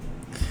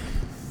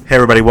Hey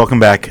everybody, welcome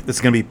back. This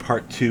is going to be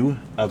part 2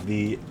 of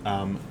the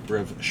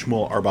Rev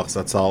Shmuel Auerbach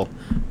Zatzal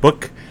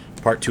book,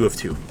 part 2 of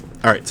 2.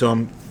 Alright, so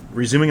I'm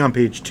resuming on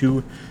page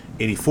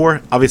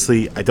 284.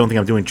 Obviously, I don't think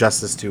I'm doing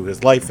justice to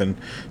his life and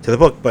to the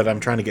book, but I'm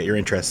trying to get your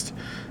interest.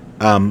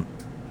 And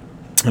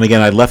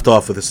again, I left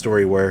off with a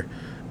story where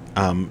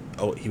Shmuel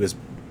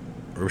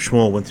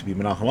went to be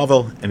Menachem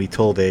Avel, and he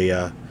told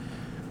the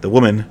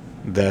woman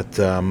that,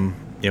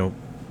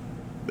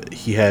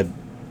 he had,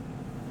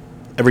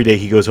 every day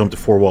he goes home to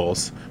four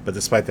walls, but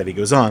despite that he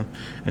goes on,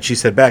 and she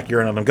said back,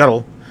 "You're an Adam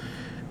Gadol,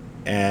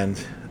 and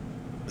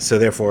so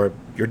therefore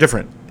you're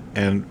different."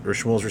 And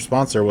Shmuel's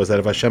response was that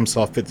if Hashem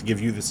saw fit to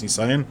give you this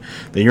Nisayan,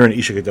 then you're an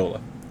Isha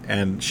Gedola,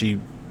 and she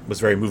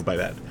was very moved by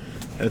that.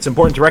 And it's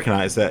important to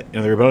recognize that the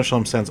Rebbeinu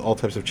Shalom sends all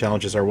types of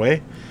challenges our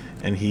way,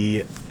 and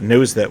He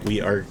knows that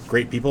we are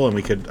great people and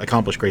we could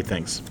accomplish great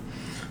things.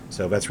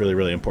 So that's really,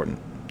 really important.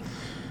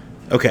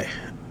 Okay,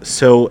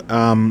 so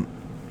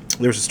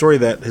there was a story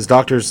that his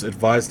doctors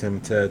advised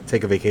him to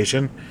take a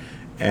vacation,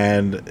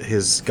 and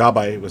his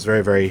gabbai was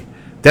very, very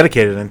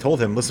dedicated and told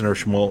him, "Listen,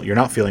 Shmuel, you're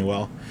not feeling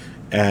well,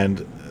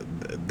 and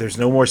there's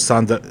no more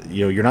sanda.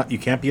 You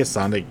can't be a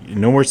sanda.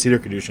 No more seder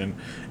kedushin,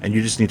 and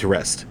you just need to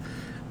rest."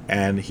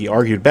 And he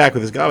argued back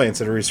with his gabbai and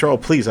said,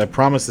 "Yisrael, please, I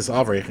promise this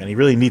avrich, and he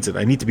really needs it.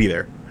 I need to be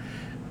there."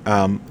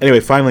 Anyway,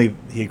 finally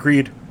he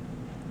agreed.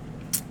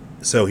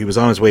 So he was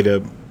on his way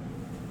to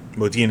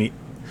Modi'in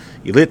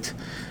Ilit.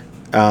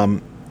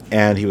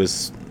 And he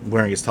was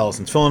wearing his talis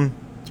and tefillin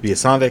to be a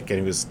sandik, and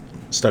he was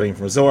studying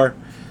from a Zohar,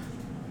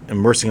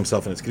 immersing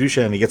himself in his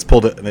kedusha, and he gets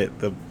pulled.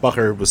 The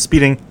bacher was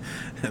speeding,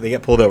 and they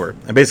get pulled over.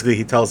 And basically,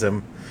 he tells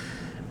the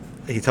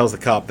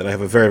cop that I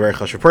have a very, very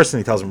chashuv person.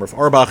 He tells him Rav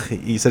Auerbach.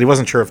 He said he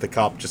wasn't sure if the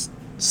cop just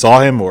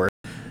saw him or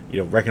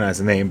recognized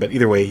the name, but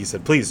either way, he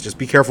said, "Please, just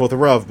be careful with the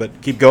Rav,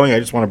 but keep going. I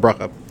just want a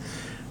bracha."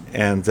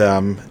 And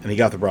he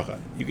got the bracha.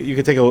 You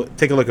can take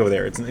a look over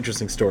there. It's an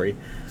interesting story,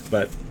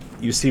 but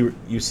you see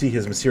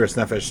his Mesiras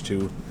Nefesh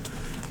to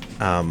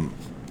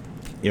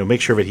make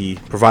sure that he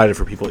provided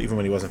for people even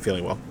when he wasn't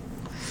feeling well.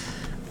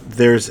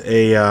 There's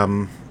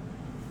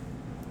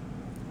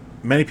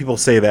many people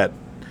say that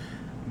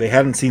they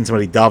hadn't seen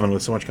somebody daven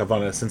with so much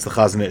kavanah since the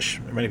Chazon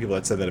Ish. Many people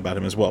had said that about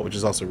him as well, which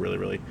is also really,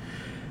 really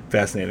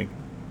fascinating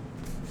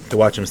to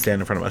watch him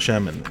stand in front of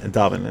Hashem and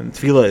daven. And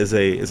tefillah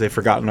is a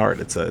forgotten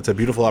art. It's a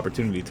beautiful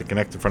opportunity to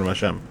connect in front of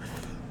Hashem.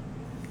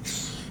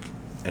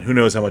 And who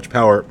knows how much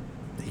power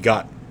he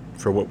got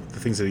for the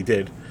things that he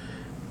did.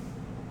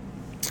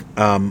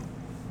 The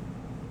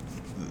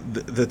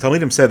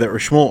Talmidim said that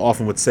Shmuel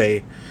often would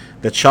say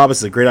that Shabbos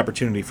is a great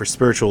opportunity for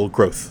spiritual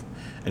growth,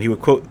 and he would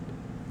quote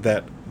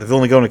that the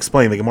Vilna Gaon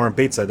explained the Gemara in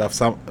Beit Side Daf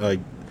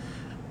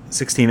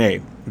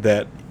 16a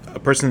that a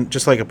person,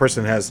 just like a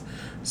person has,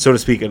 so to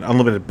speak, an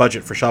unlimited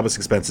budget for Shabbos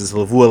expenses,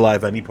 Levu alai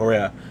v'ani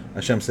poreah,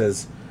 Hashem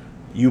says,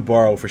 you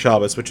borrow for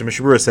Shabbos, which the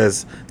Mishabura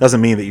says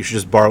doesn't mean that you should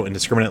just borrow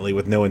indiscriminately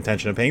with no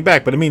intention of paying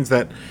back, but it means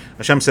that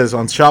Hashem says,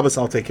 on Shabbos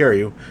I'll take care of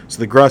you. So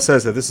the Gra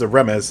says that this is a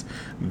remez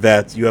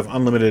that you have an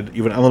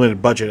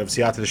unlimited budget of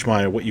siyata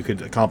d'shmaya, what you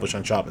could accomplish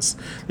on Shabbos.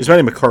 There's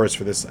many makaros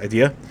for this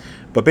idea,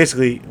 but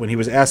basically when he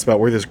was asked about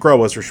where this Gra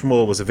was,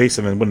 Shmuel was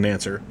evasive and wouldn't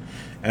answer.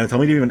 And the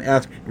Talmud even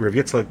asked Rav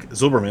Yitzchak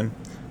Zilberman,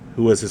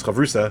 who was his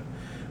chavrusa,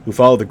 who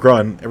followed the Gra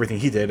and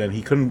everything he did, and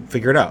he couldn't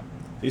figure it out.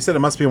 He said it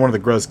must be one of the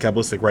Gra's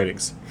Kabbalistic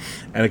writings.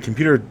 And a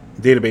computer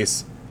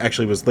database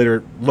actually was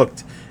later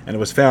looked, and it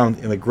was found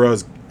in the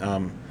Gra's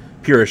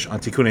Pirush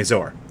on Tikkunei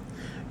Zohar.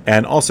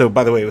 And also,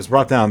 by the way, it was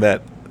brought down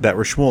that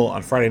Shmuel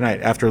on Friday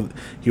night, after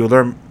he would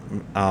learn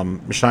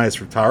Mishnayos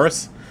from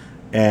Taurus,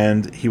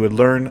 and he would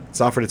learn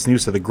Tzafret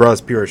Tznusa, the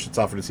Gra's Pirush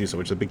Tzafret Tznusa,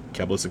 which is a big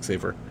Kabbalistic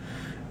sefer.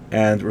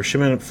 And Rosh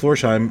Shimon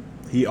Florsheim,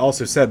 he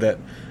also said that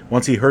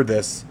once he heard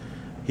this,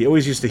 he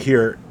always used to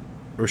hear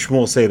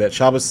Shmuel say that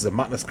Shabbos is a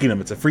matnas chinam,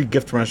 it's a free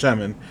gift from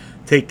Hashem, and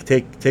take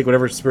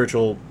whatever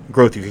spiritual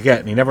growth you could get.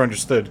 And he never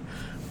understood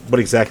what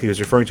exactly he was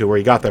referring to, where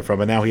he got that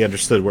from, and now he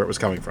understood where it was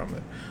coming from.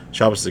 That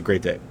Shabbos is a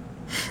great day.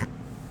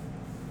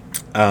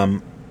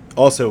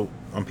 Also,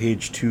 on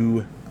page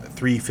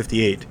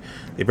 358,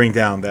 they bring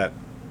down that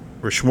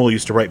Shmuel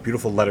used to write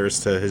beautiful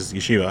letters to his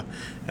yeshiva,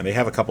 and they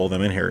have a couple of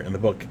them in here in the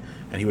book,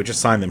 and he would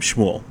just sign them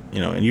Shmuel,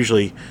 and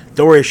usually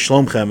Doresh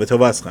Shlomchem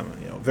v'Tovaschem,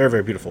 very,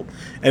 very beautiful.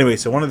 Anyway,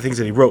 so one of the things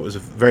that he wrote was a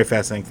very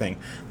fascinating thing.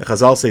 The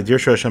Chazal say,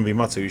 "Dirshu Hashem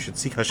b'matzu," you should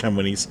seek Hashem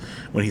when he's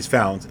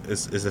found.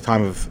 Is the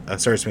time of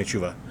Seres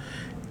Tshuva,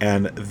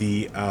 and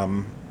the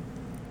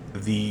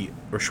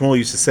Shmuel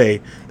used to say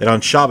that on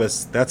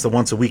Shabbos, that's the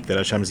once a week that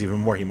Hashem is even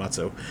more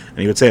himatzo, and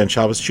he would say on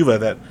Shabbos Tshuva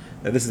that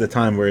this is the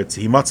time where it's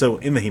himatzo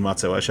in the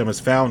himatzo. Hashem is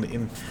found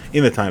in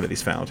the time that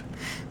he's found,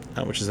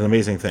 which is an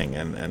amazing thing.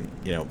 And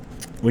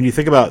when you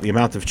think about the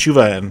amount of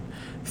tshuva and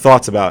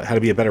thoughts about how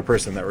to be a better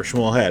person that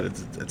Shmuel had,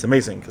 it's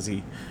amazing, because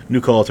he knew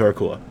Kol Torah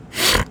Kula.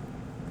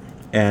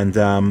 And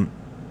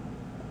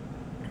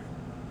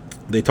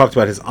they talked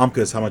about his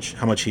amkas, how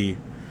much he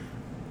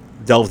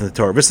delved into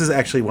Torah. This is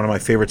actually one of my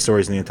favorite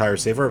stories in the entire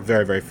Sefer.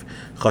 Very, very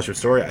chashuv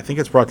story. I think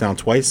it's brought down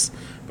twice,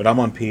 but I'm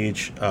on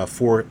page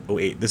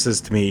 408. This is,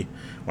 to me,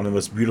 one of the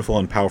most beautiful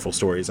and powerful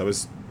stories. I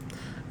was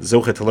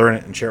zocha to learn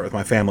it and share it with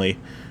my family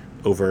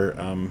over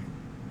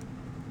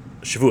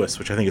Shavuos,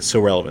 which I think is so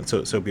relevant,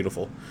 so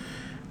beautiful.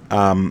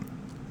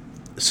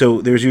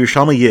 So there's a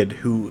Yerushalmi Yid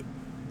who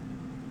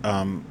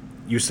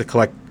used to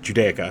collect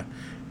Judaica,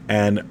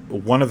 and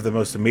one of the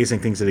most amazing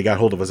things that he got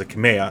hold of was a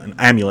kameah, an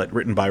amulet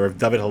written by Rav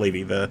David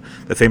Halevi, the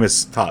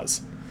famous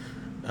Taz,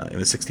 in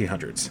the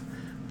 1600s.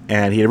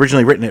 And he had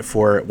originally written it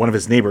for one of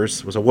his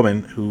neighbors, was a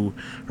woman who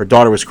her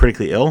daughter was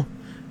critically ill,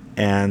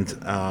 and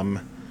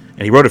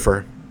he wrote it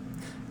for her.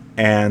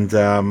 And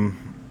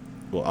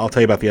well, I'll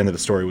tell you about the end of the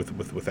story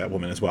with that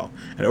woman as well.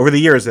 And over the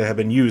years, they have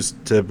been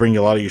used to bring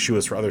a lot of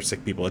yeshuas for other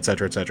sick people,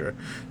 etc., etc.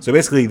 So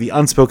basically, the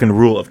unspoken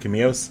rule of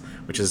kameos,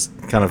 which is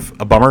kind of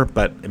a bummer,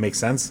 but it makes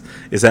sense,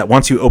 is that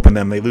once you open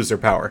them, they lose their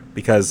power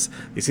because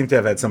they seem to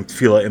have had some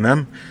tefillah in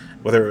them,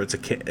 whether it's a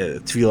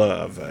tefillah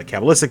of a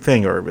Kabbalistic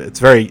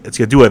it's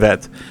Yadua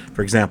that,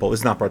 for example, this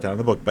is not brought down in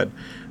the book, but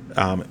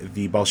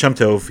the Baal Shem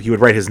Tov, he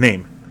would write his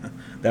name.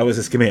 That was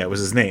his kameah, it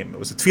was his name. It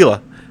was a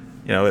tefillah.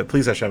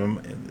 Please Hashem,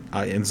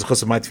 in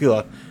Zechus of my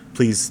tefillah,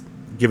 please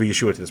give a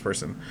Yeshua to this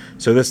person.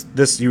 So this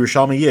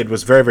Yerushalmi Yid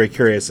was very, very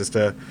curious as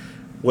to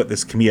what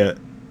this kameah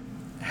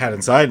had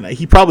inside. And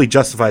he probably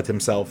justified to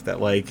himself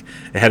that it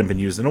hadn't been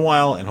used in a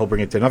while, and he'll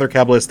bring it to another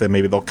Kabbalist, then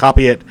maybe they'll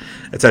copy it,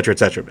 etc.,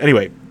 etc.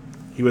 Anyway,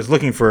 he was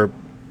looking for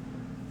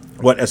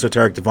what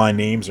esoteric divine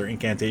names or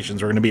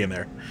incantations were going to be in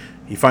there.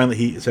 He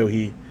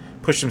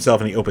pushed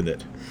himself and he opened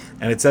it.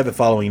 And it said the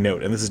following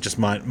note, and this is just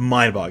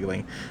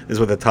mind-boggling. This is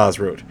what the Taz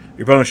wrote.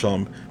 Ribono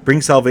Shalom, bring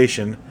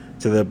salvation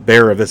to the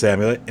bearer of this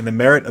amulet in the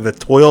merit of the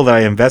toil that I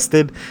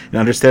invested in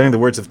understanding the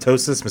words of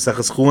Tosis,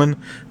 Maseches Chulin,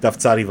 Daf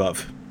Tzadi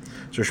Vav.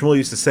 So Shmuel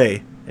used to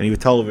say, and he would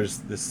tell over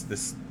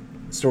this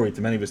story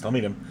to many of his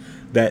Talmidim,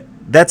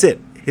 that's it.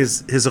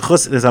 His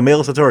Zechus and his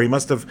Amel Sator, he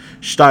must have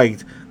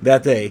steiged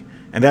that day,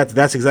 and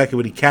that's exactly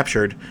what he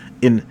captured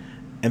and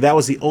that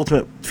was the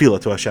ultimate tefillah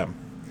to Hashem.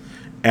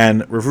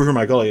 And Rav Rucher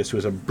Margolius, who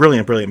was a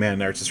brilliant man in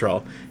Eretz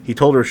Yisrael, he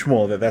told Rav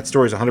Shmuel that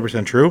story is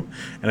 100% true,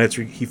 and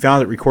he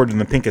found it recorded in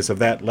the Pinkus of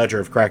that ledger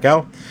of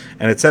Krakow,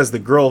 and it says the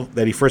girl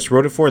that he first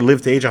wrote it for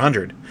lived to age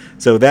 100.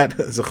 So that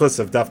Zechus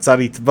of Daf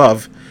Tzadi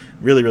Vav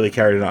really, really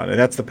carried it on, and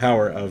that's the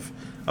power of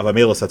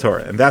Amelos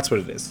HaTorah, and that's what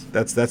it is.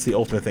 That's the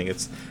ultimate thing.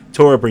 It's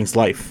Torah brings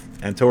life,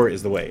 and Torah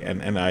is the way.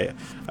 And I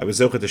was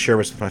zocha to share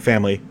this with my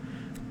family.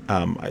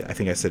 I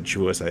think I said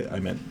Shavuos. I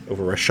meant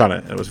over Rosh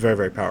Hashanah, and it was very,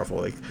 very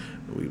powerful.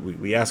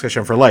 We ask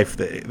Hashem for life.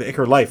 The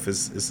Iker life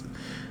is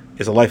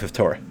a life of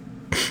Torah.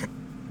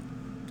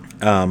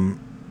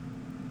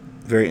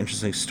 Very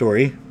interesting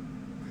story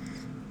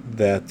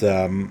that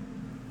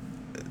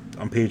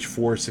on page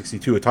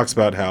 462 it talks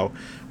about how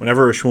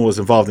whenever Shmuel was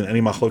involved in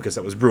any machlokas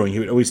that was brewing, he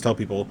would always tell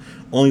people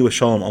only with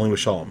shalom,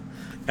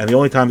 and the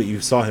only time that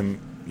you saw him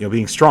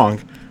being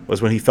strong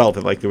was when he felt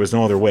that there was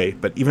no other way.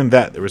 But even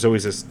that, there was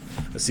always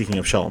a seeking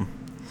of shalom.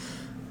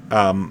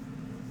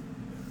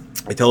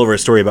 I tell over a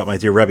story about my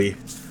dear Rebbe,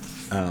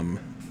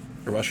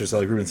 Rav Asher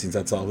Zali Rubenstein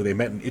Zatzal, who they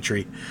met in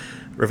Itri.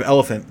 Rav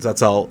Elephant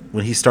Zatzal,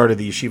 when he started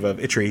the yeshiva of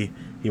Itri,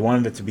 he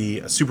wanted it to be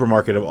a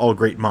supermarket of all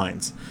great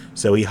minds.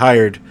 So he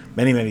hired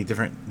many, many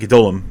different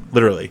gedolim,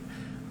 literally.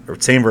 Rav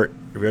Tzembert,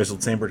 Rav Yosel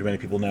Tzembert, who many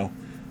people know,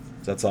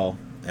 Zatzal,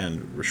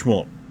 and Rav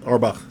Shmuel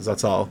Auerbach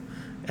Zatzal,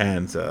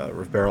 and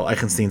Rav Beryl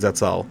Eichenstein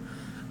Zatzal,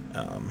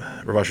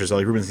 Rav Asher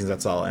Zali Rubenstein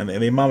Zatzal, and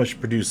they mamish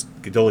produced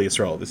Gedolei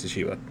Yisrael, this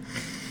yeshiva.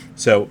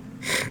 So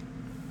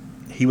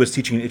he was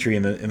teaching in Itri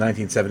in the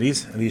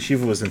 1970s, and the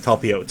yeshiva was in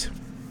Talpiot.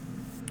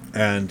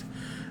 And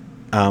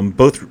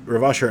both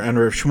Rav Asher and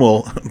Rav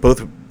Shmuel,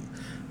 both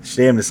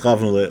Shteim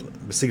Nischavnu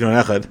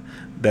B'Signon Echad,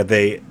 that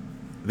they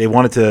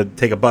wanted to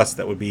take a bus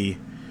that would be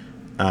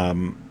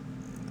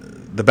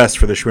the best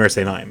for the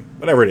Shmiras Einayim,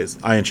 whatever it is,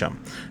 Ayin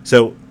Sham.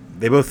 So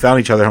they both found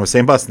each other on the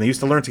same bus, and they used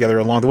to learn together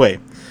along the way.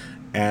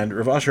 And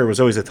Rav Asher was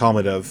always a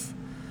Talmud of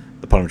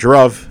the Panim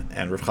Jarav,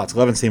 and Rav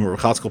Chatzkel Levenstein. When Rav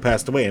Chatzkel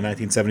passed away in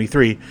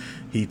 1973,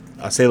 he took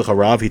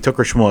Rav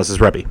Shmuel as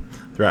his Rebbe.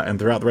 Throughout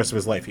the rest of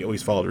his life, he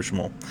always followed Rav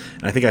Shmuel.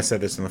 And I think I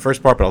said this in the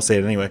first part, but I'll say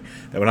it anyway,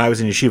 that when I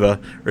was in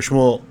yeshiva, Rav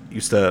Shmuel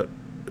used to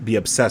be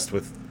obsessed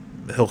with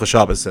the Hilchah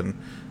Shabbos and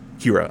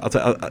Kira.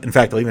 In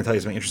fact, I'll even tell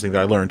you something interesting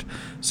that I learned.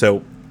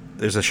 So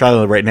there's a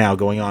shiloh right now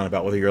going on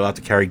about whether you're allowed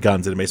to carry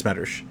guns in a Meis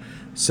Medrash.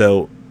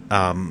 So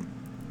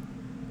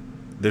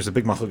there's a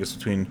big machlokas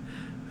between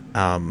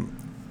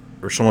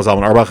Rosh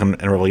Zalman Auerbach and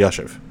Rav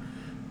Yashiv,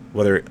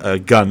 whether a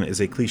gun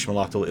is a klish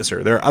malachto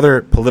isser. There are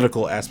other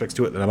political aspects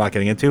to it that I'm not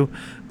getting into,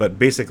 but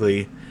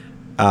basically,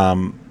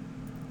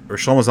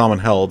 Rosh Zalman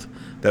held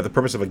that the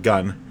purpose of a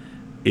gun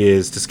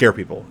is to scare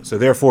people. So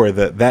therefore,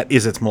 that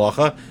is its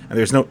malacha, and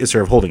there's no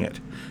isser of holding it.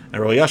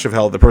 And Rav Yashiv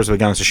held the purpose of a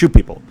gun is to shoot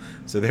people.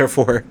 So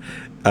therefore,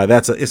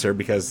 that's an isser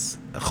because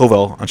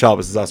chovel on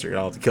Shabbos is usher, you're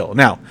not allowed to kill.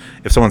 Now,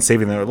 if someone's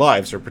saving their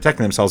lives or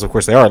protecting themselves, of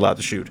course they are allowed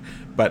to shoot.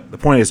 But the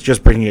point is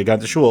just bringing a gun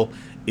to shul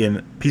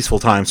in peaceful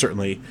time,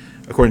 certainly,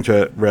 according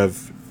to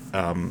Rev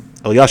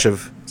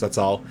Eliashiv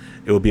Zatzal,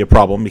 it would be a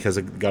problem because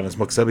the gun is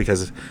muksa,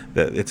 because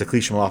it's a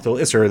klish malachto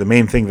isser. The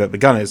main thing that the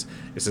gun is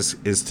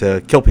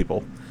to kill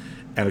people.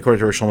 And according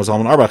to Rosh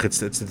Zalman Auerbach, it's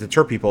to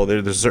deter people.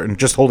 There's a certain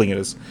just holding it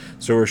is.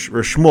 So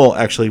Shmuel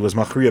actually was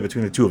machriya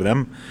between the two of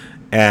them,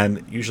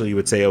 and usually you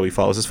would say, oh, he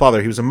follows his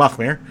father. He was a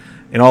machmir.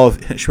 In all of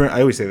Shmir, I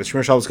always say the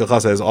Shmir Shabbos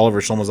Kachasa is all of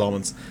Rosh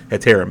Zalman's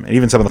heterim, and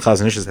even some of the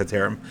Chazon Ish's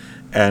heterim,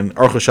 and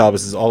Aruch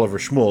Shabbos is all of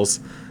Shmuel's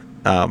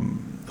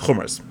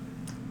chumras.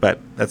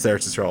 But that's the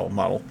Eretz Yisrael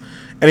model.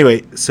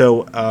 Anyway,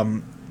 so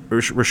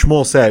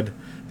Shmuel said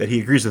that he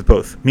agrees with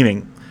both,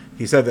 meaning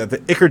he said that the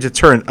ikar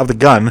deterrent of the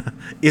gun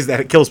is that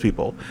it kills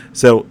people.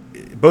 So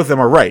both of them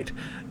are right.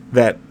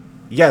 That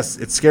yes,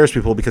 it scares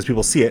people because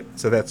people see it.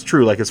 So that's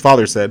true, like his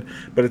father said.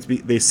 But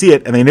they see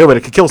it and they know that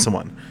it could kill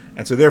someone.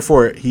 And so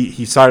therefore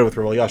he sided with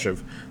Rabbi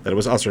Yashiv that it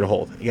was usher to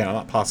hold. Again, I'm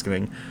not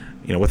poskening,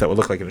 what that would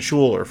look like in a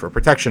shul or for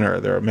protection. Or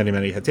there are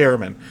many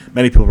heterim, and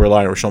many people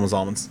rely on Rosh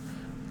Zalman's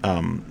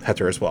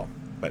heter as well.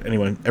 But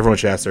anyway, everyone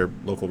should ask their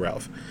local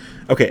Rav.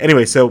 Okay.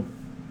 Anyway, so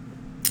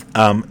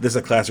this is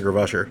a classic Rav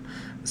Usher.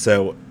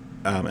 So.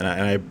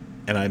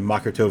 And I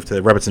mocker tov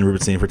to Rebbetzin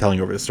Rubinstein for telling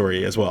over the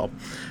story as well.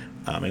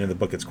 And in the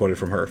book, it's quoted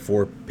from her,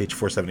 page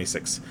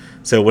 476.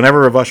 So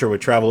whenever Rav Usher would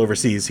travel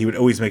overseas, he would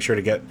always make sure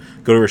to go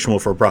to Rav Shmuel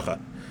for a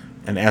bracha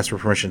and ask for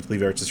permission to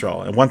leave Eretz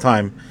Yisrael. And one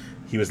time,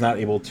 he was not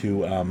able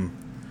to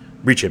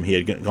reach him. He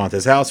had gone to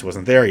his house. He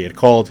wasn't there. He had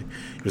called.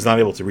 He was not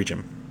able to reach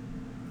him.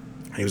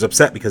 He was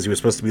upset because he was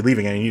supposed to be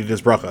leaving and he needed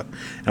his bracha.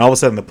 And all of a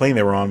sudden, the plane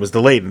they were on was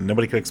delayed, and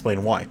nobody could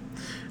explain why.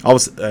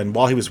 And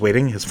while he was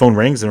waiting, his phone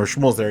rings, and Rosh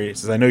Shmuel's there. He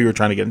says, I know you were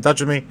trying to get in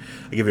touch with me.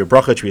 I give you a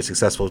bracha. It should be a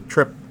successful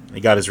trip. And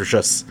he got his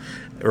rishus.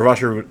 Rav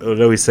Asher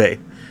would always say,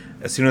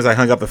 as soon as I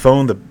hung up the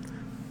phone, the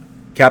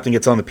captain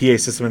gets on the PA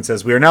system and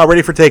says, we are now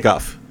ready for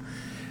takeoff.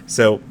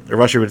 So Rav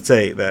Asher would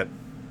say that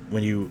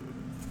when you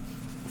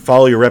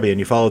follow your Rebbe and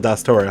you follow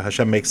Das Torah,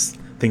 Hashem makes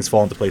things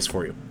fall into place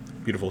for you.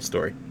 Beautiful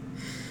story.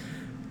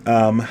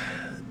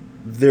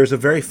 There's a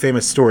very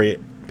famous story,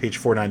 page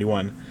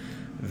 491,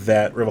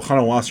 that Rabbi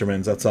Chanan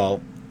Wasserman, Zatzal,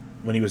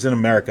 when he was in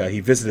America, he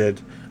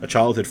visited a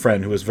childhood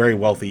friend who was a very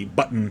wealthy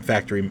button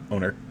factory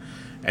owner,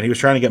 and he was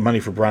trying to get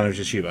money for Brano's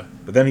yeshiva.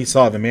 But then he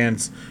saw the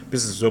man's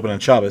business was open on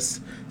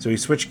Shabbos, so he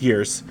switched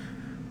gears,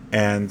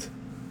 and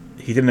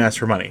he didn't ask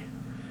for money.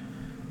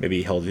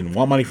 Maybe he didn't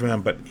want money from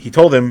them, but he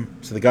told him,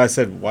 so the guy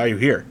said, why are you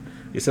here?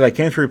 He said, I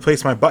came to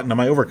replace my button on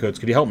my overcoats.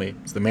 Could you help me?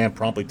 So the man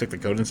promptly took the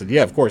coat and said,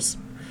 yeah, of course.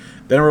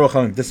 Then Rabbi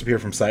Chanan disappeared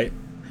from sight,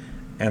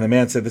 and the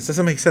man said, this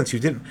doesn't make sense.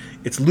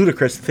 It's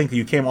ludicrous to think that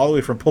you came all the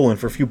way from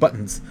Poland for a few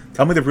buttons.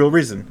 Tell me the real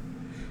reason.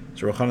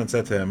 So Rabbi Chanan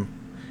said to him,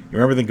 you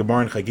remember the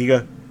Gemara in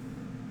Chagiga,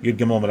 Yud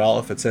Gimel Amud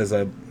Aleph? It says,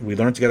 we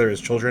learned together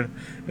as children,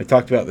 and it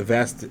talked about the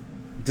vast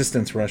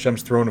distance from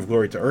Hashem's throne of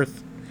glory to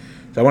earth.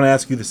 So I want to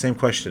ask you the same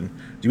question.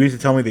 Do you need to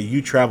tell me that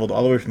you traveled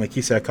all the way from the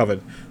Kisei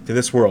HaKavod to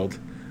this world,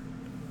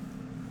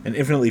 an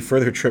infinitely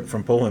further trip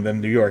from Poland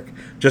than New York,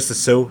 just to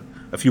sew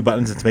a few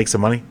buttons and to make some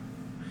money?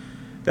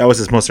 That was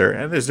his musar.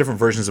 And there's different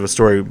versions of a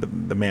story.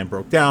 The man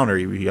broke down or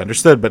he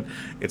understood, but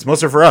it's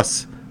musar for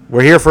us.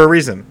 We're here for a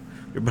reason.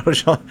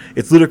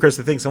 It's ludicrous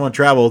to think someone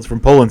traveled from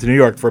Poland to New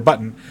York for a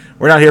button.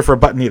 We're not here for a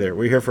button either.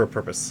 We're here for a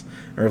purpose.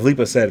 And Rav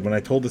Lipa said, when I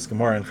told this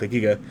Gemara in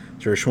Chagiga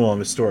to Rav Shmuel in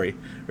his story,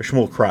 Rav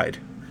Shmuel cried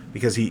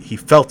because he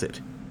felt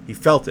it. He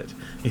felt it.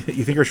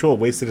 You think Rav Shmuel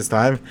wasted his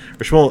time?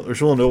 Rav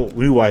Shmuel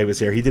knew why he was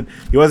here. He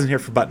wasn't here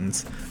for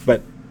buttons,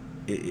 but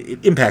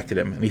it impacted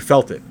him, and he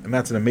felt it. And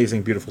that's an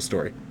amazing, beautiful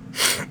story.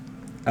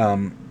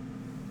 On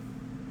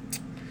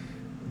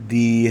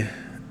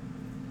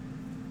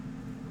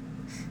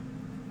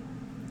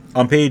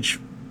page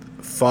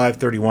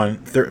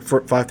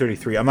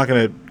 533, I'm not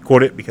going to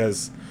quote it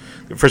because,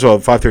 first of all,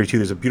 532,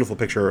 there's a beautiful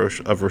picture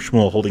of Rosh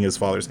Shmuel holding his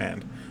father's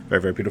hand.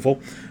 Very, very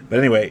beautiful. But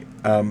anyway,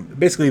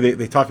 basically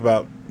they talk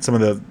about some of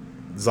the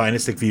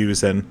Zionistic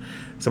views and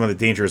some of the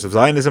dangers of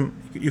Zionism.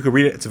 You could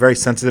read it. It's a very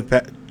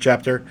sensitive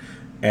chapter.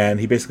 And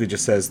he basically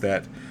just says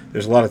that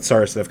there's a lot of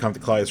tsaros that have come to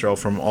Klal Yisrael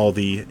from all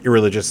the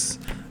irreligious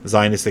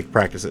Zionistic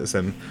practices.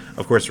 And,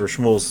 of course, Rosh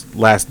Shmuel's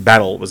last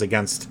battle was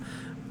against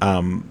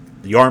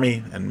the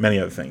army and many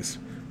other things,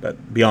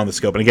 but beyond the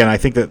scope. And again, I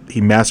think that he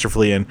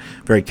masterfully and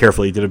very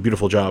carefully did a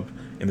beautiful job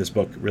in this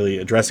book, really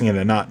addressing it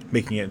and not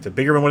making it into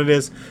bigger than what it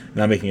is, and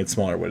not making it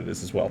smaller what it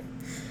is as well.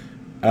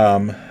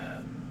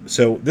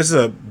 So this is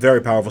a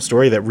very powerful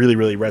story that really,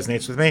 really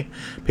resonates with me.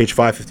 Page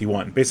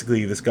 551.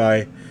 Basically, this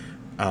guy...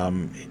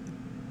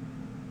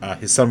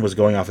 his son was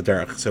going off a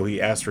derech, so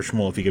he asked for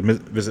Shmuel if he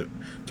could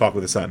talk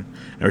with his son.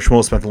 And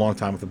Shmuel spent a long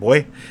time with the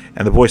boy,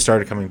 and the boy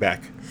started coming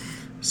back.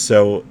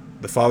 So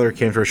the father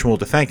came to Shmuel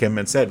to thank him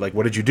and said,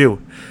 what did you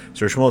do?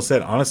 So Shmuel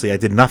said, honestly, I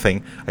did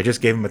nothing. I just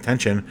gave him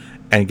attention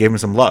and gave him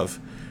some love.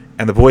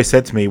 And the boy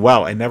said to me,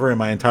 wow, I never in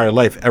my entire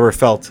life ever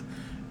felt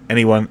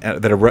anyone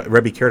that a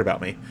Rebbe cared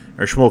about me.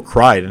 And Shmuel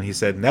cried, and he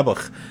said,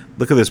 Nebuch,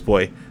 look at this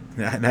boy.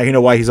 Now you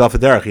know why he's off a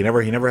derech. He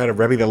never had a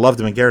Rebbe that loved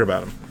him and cared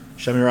about him.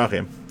 Shem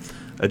Yirachim.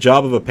 A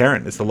job of a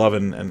parent is to love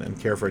and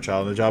care for a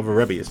child, and the job of a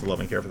Rebbe is to love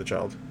and care for the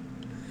child.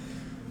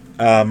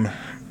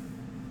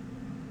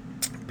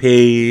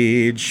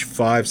 Page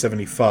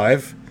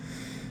 575.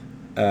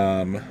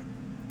 Again,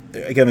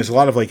 there's a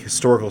lot of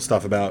historical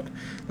stuff about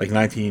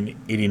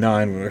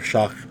 1989 when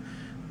Shach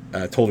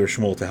told her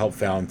Shmuel to help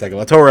found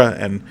Degel Torah,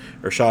 and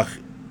Rashach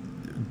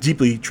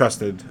deeply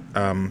trusted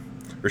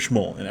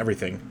Shmuel in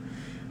everything,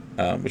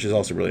 which is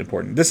also really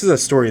important. This is a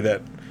story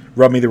that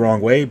rubbed me the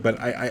wrong way, but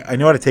I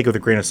know how to take it with a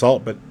grain of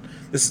salt. But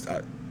this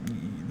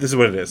is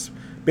what it is.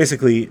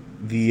 Basically,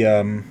 the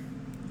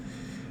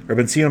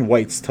Rabbi Zion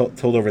Weitz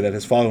told over that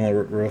his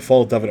father-in-law,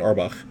 Rafal David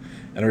Auerbach,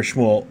 and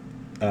Shmuel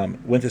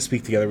went to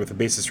speak together with the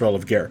Beis Yisrael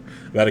of Ger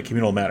about a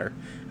communal matter.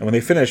 And when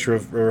they finished,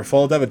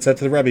 Rafal David said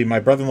to the Rebbe, "My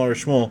brother-in-law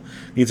Shmuel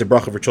needs a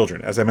bracha for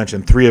children." As I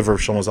mentioned, 3 of Rav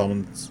Shlomo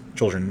Zalman's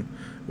children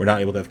were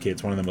not able to have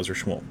kids. One of them was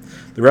Shmuel.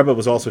 The Rebbe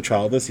was also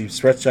childless. He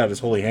stretched out his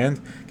holy hand,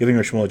 giving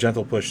Shmuel a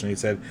gentle push, and he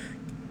said,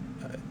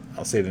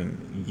 I'll say it in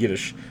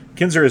Yiddish,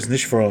 "Kinzer is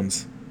nicht für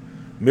uns.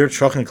 Mir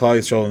trachen Klal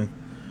Yisrael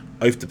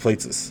auf de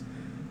Pleitzes."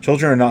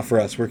 Children are not for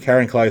us. We're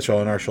carrying Klal Yisrael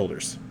on our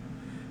shoulders.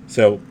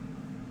 So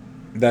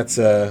that's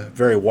a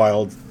very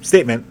wild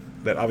statement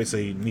that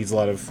obviously needs a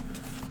lot of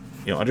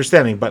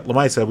understanding. But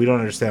Lamaisa, we don't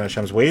understand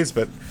Hashem's ways,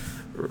 but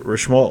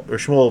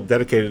Shmuel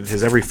dedicated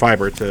his every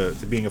fiber to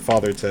being a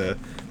father to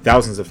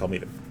thousands of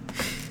Talmidim.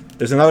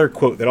 There's another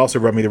quote that also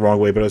rubbed me the wrong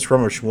way, but it was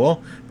from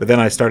Shmuel, but then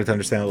I started to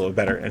understand a little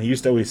better. And he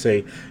used to always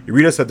say,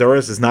 Yeridas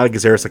Hadoros is not a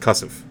Gezeres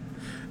HaKasav.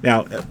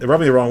 Now, it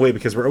rubbed me the wrong way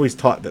because we're always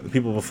taught that the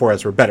people before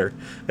us were better.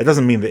 That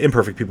doesn't mean the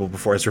imperfect people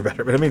before us were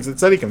better, but it means that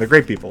tzaddikim, they're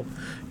great people.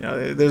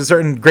 There's a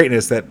certain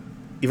greatness that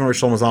even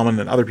Rosh Shlomo Zalman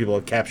and other people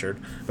have captured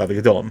about the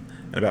Gedolim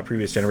and about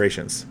previous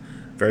generations.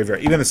 Very,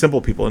 very, even the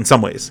simple people in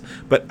some ways.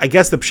 But I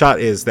guess the pshat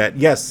is that,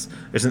 yes,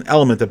 there's an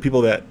element of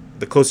people that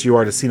the closer you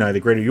are to Sinai, the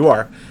greater you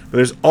are. But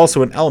there's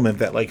also an element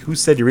that, like, who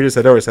said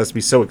Yeridas Hadoros has to be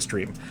so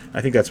extreme?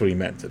 I think that's what he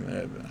meant.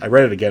 And I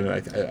read it again,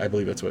 and I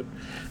believe that's what.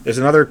 There's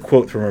another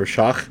quote from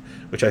Rashach,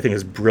 which I think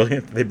is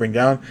brilliant, that they bring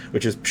down,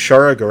 which is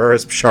Pshara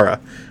Gereres Pshara,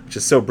 which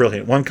is so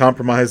brilliant. One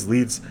compromise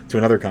leads to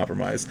another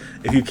compromise.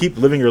 If you keep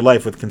living your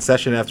life with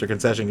concession after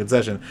concession,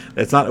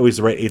 that's not always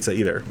the right eitzah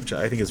either, which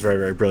I think is very,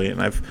 very brilliant,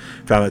 and I've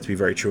found that to be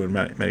very true in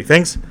many, many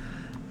things.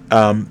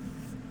 I'll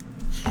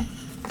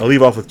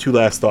leave off with 2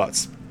 last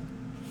thoughts.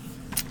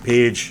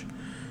 Page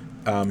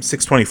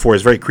 624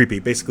 is very creepy.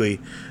 Basically,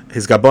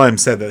 his Gabbaim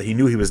said that he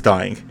knew he was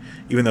dying,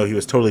 even though he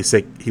was totally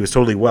sick. He was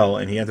totally well,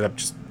 and he ended up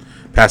just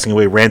passing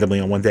away randomly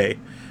on one day.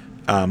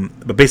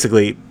 But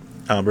basically,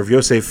 Rav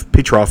Yosef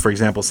Petrov, for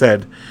example,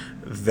 said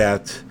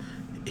that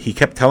he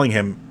kept telling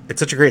him, "It's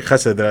such a great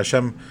chesed that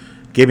Hashem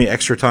gave me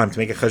extra time to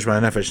make a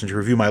cheshbon nefesh and to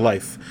review my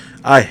life.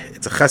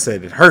 It's a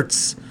chesed. It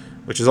hurts,"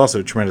 which is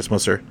also a tremendous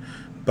musar.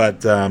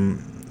 But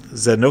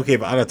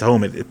Zenokev Adat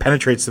home, it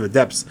penetrates to the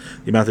depths,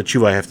 the amount of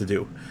tshuva I have to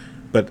do.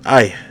 But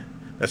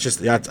that's just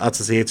the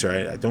Atzas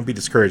Yetzer. Don't be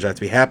discouraged. I have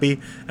to be happy,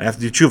 and I have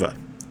to do tshuva.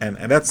 And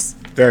that's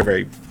very,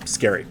 very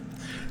scary.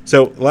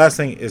 So the last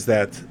thing is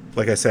that,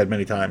 like I said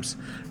many times,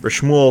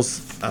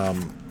 Shmuel's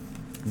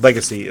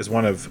legacy is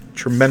one of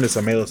tremendous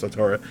Amelos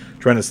HaTorah,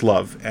 tremendous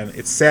love. And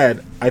it's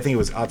sad, I think it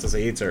was Atzas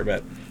Yetzer,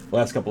 but the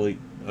last couple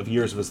of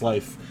years of his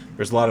life,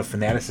 there's a lot of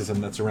fanaticism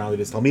that surrounded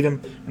his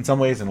Talmidim in some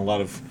ways, and a lot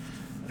of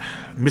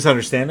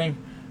misunderstanding.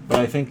 But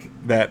I think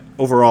that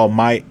overall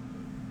my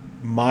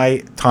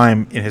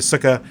time in his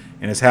sukkah,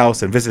 in his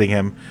house, and visiting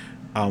him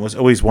was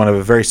always one of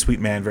a very sweet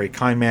man, very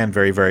kind man,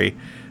 very, very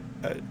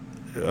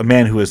a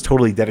man who is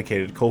totally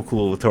dedicated kol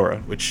kulo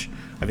l'Torah, which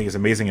I think is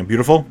amazing and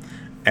beautiful.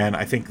 And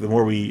I think the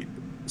more we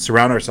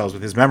surround ourselves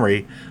with his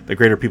memory, the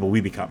greater people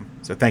we become.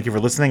 So thank you for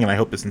listening, and I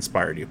hope this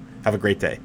inspired you. Have a great day.